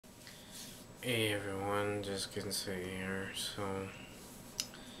Hey everyone, just getting say here.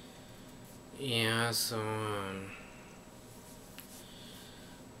 Yeah,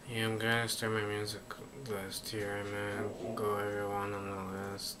 yeah, I'm gonna start my music list here. I'm gonna go everyone on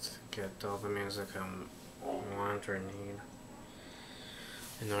the list, get all the music I want or need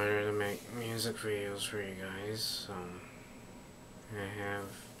in order to make music videos for you guys. I have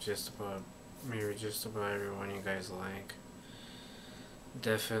maybe just about everyone you guys like.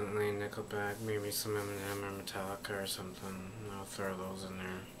 Definitely Nickelback, maybe some Eminem or Metallica or something. I'll throw those in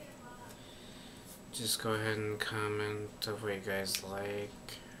there. Just go ahead and comment of what you guys like.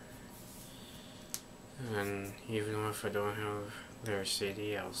 And even if I don't have their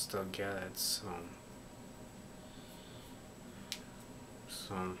CD, I'll still get it. So,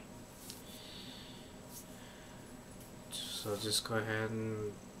 so just go ahead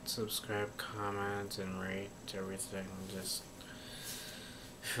and subscribe, comment, and rate everything. Just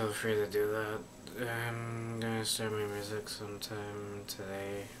feel free to do that. I'm gonna start my music sometime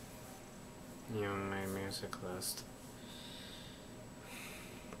today. My music list.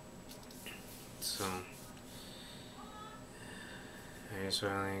 So, I just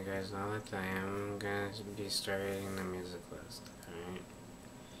want to let you guys know that I am gonna be starting the music list. Alright?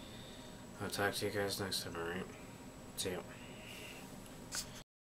 I'll talk to you guys next time, alright? See ya.